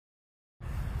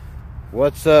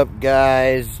What's up,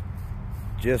 guys?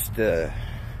 Just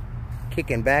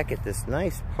kicking back at this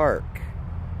nice park.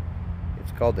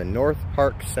 It's called the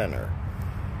NorthPark Center,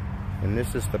 and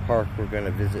this is the park we're going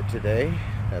to visit today.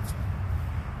 That's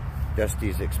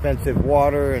Dusty's expensive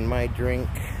water and my drink.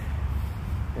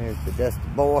 There's the Dusty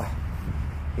boy.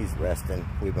 He's resting.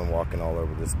 We've been walking all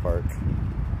over this park.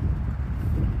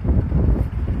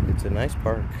 It's a nice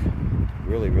park.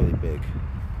 Really, really big.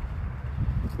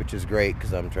 Which is great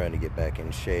because I'm trying to get back in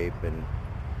shape, and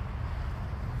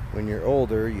when you're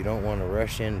older you don't want to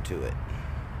rush into it.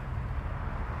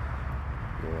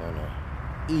 You want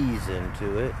to ease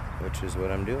into it, which is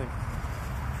what I'm doing.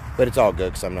 But it's all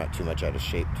good because I'm not too much out of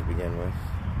shape to begin with.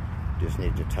 Just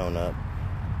need to tone up,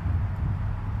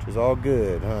 which is all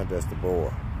good, huh, Dusty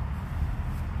boy?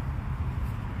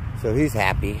 So he's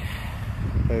happy.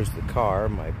 There's the car,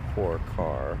 my poor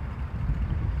car.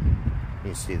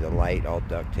 You see the light all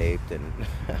duct taped, and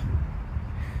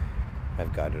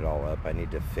I've got it all up. I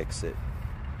need to fix it.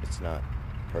 It's not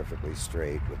perfectly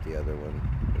straight with the other one.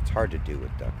 It's hard to do with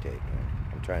duct tape.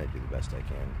 I'm trying to do the best I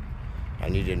can. I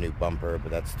need a new bumper, but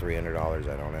that's $300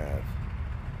 I don't have.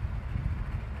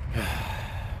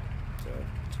 So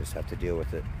just have to deal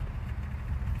with it.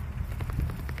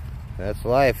 That's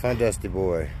life, huh, Dusty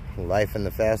boy? Life in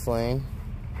the fast lane.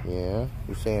 Yeah.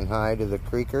 You saying hi to the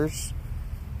creekers?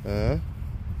 Huh?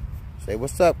 Say,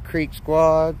 what's up, Creek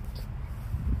Squad?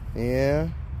 Yeah?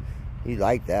 You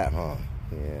like that, huh?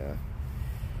 Yeah.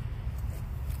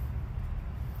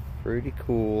 Pretty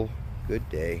cool. Good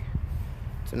day.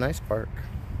 It's a nice park.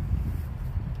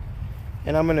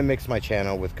 And I'm going to mix my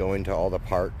channel with going to all the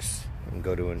parks and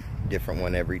go to a different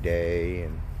one every day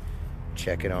and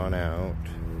check it on out.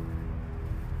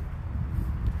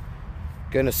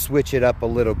 Gonna switch it up a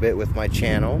little bit with my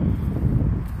channel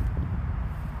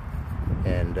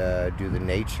and do the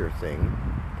nature thing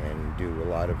and do a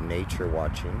lot of nature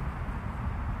watching,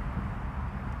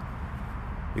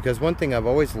 because one thing I've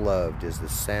always loved is the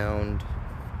sound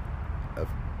of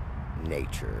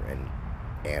nature and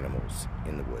animals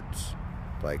in the woods.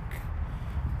 Like,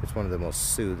 it's one of the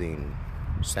most soothing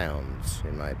sounds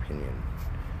in my opinion.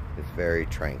 It's very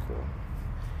tranquil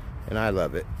and I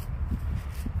love it.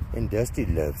 And Dusty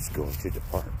loves going to the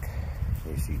park.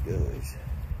 Yes, he does.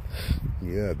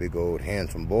 Yeah, big old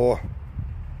handsome boy.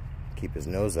 Keep his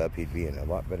nose up, he'd be in a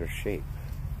lot better shape.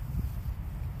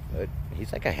 But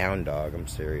he's like a hound dog, I'm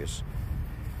serious.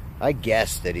 I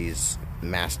guess that he's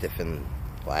Mastiff and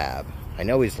Lab. I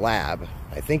know he's Lab.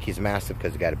 I think he's Mastiff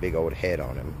because he's got a big old head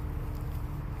on him.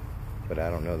 But I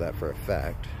don't know that for a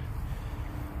fact.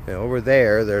 And over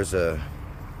there, there's a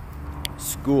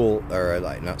school, or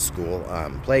like not school,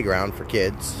 playground for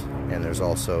kids, and there's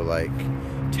also like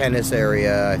tennis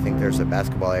area. I think there's a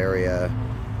basketball area,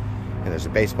 and there's a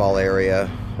baseball area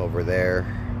over there.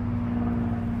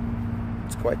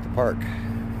 It's quite the park.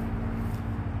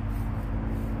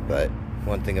 But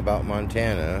one thing about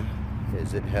Montana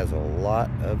is it has a lot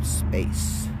of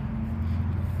space,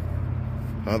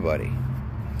 huh, buddy?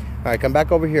 All right, come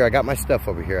back over here. I got my stuff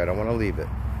over here. I don't want to leave it.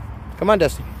 Come on,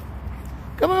 Dusty.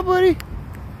 Come on, buddy.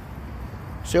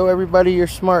 Show everybody you're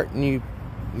smart and you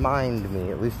mind me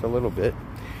at least a little bit.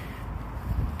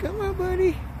 Come on,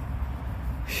 buddy.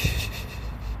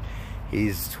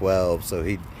 He's 12, so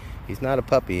he's not a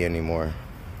puppy anymore.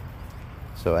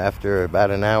 So after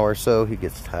about an hour or so, he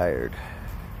gets tired.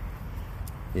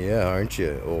 Yeah, aren't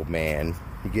you, old man?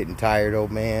 You getting tired,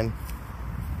 old man?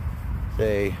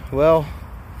 Say, well,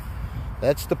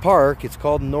 that's the park. It's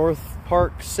called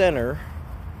NorthPark Center.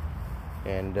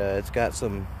 And it's got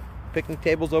some picnic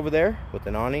tables over there with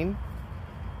an awning,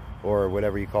 or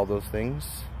whatever you call those things.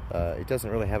 It doesn't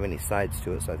really have any sides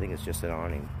to it, so I think it's just an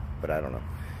awning, but I don't know.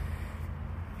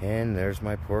 And there's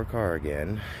my poor car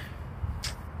again.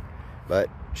 But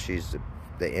the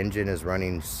engine is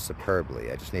running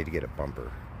superbly. I just need to get a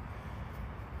bumper,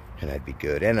 and I'd be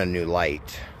good. And a new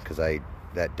light, because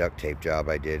that duct tape job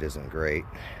I did isn't great,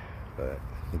 but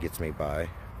it gets me by.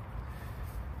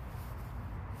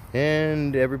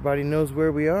 And everybody knows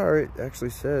where we are. It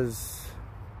actually says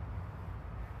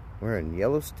we're in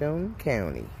Yellowstone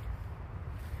County.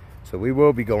 So we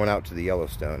will be going out to the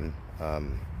Yellowstone.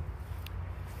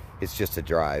 It's just a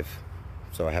drive,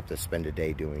 so I have to spend a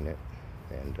day doing it.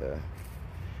 And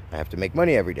I have to make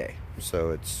money every day.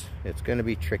 So it's going to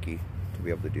be tricky to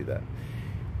be able to do that.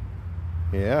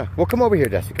 Yeah. Well, come over here,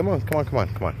 Dusty. Come on, come on, come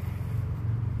on, come on.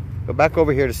 Go back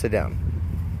over here to sit down.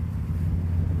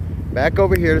 Back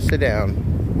over here to sit down.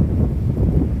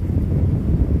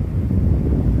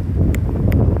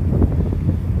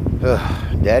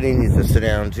 Ugh, Daddy needs to sit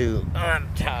down too. I'm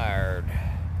tired.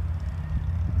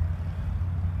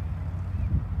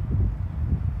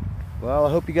 Well,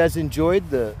 I hope you guys enjoyed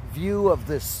the view of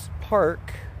this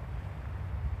park.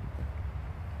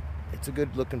 It's a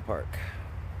good looking park.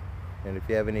 And if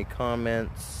you have any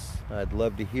comments, I'd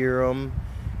love to hear them.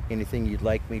 Anything you'd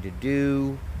like me to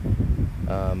do.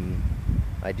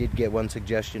 I did get one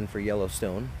suggestion for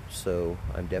Yellowstone, so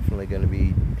I'm definitely going to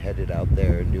be headed out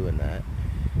there and doing that.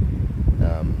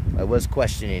 I was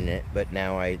questioning it, but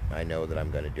now I know that I'm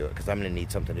going to do it because I'm going to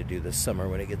need something to do this summer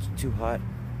when it gets too hot.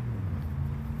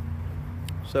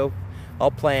 So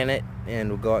I'll plan it and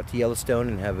we'll go out to Yellowstone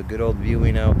and have a good old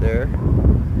viewing out there.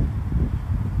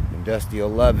 And Dusty will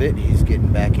love it. He's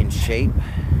getting back in shape.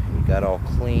 He got all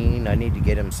clean. I need to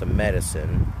get him some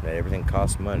medicine. Everything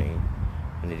costs money.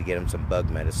 I need to get him some bug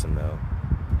medicine though.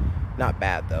 Not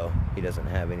bad though. He doesn't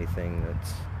have anything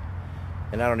that's...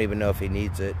 And I don't even know if he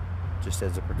needs it. Just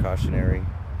as a precautionary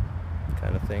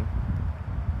kind of thing.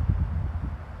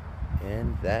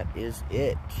 And that is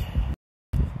it.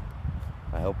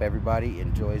 I hope everybody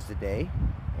enjoys the day.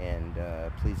 And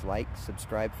please like,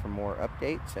 subscribe for more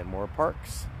updates and more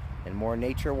parks and more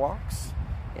nature walks.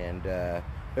 And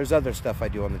there's other stuff I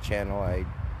do on the channel. I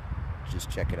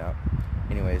just check it out.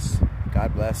 Anyways,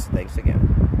 God bless. Thanks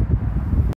again.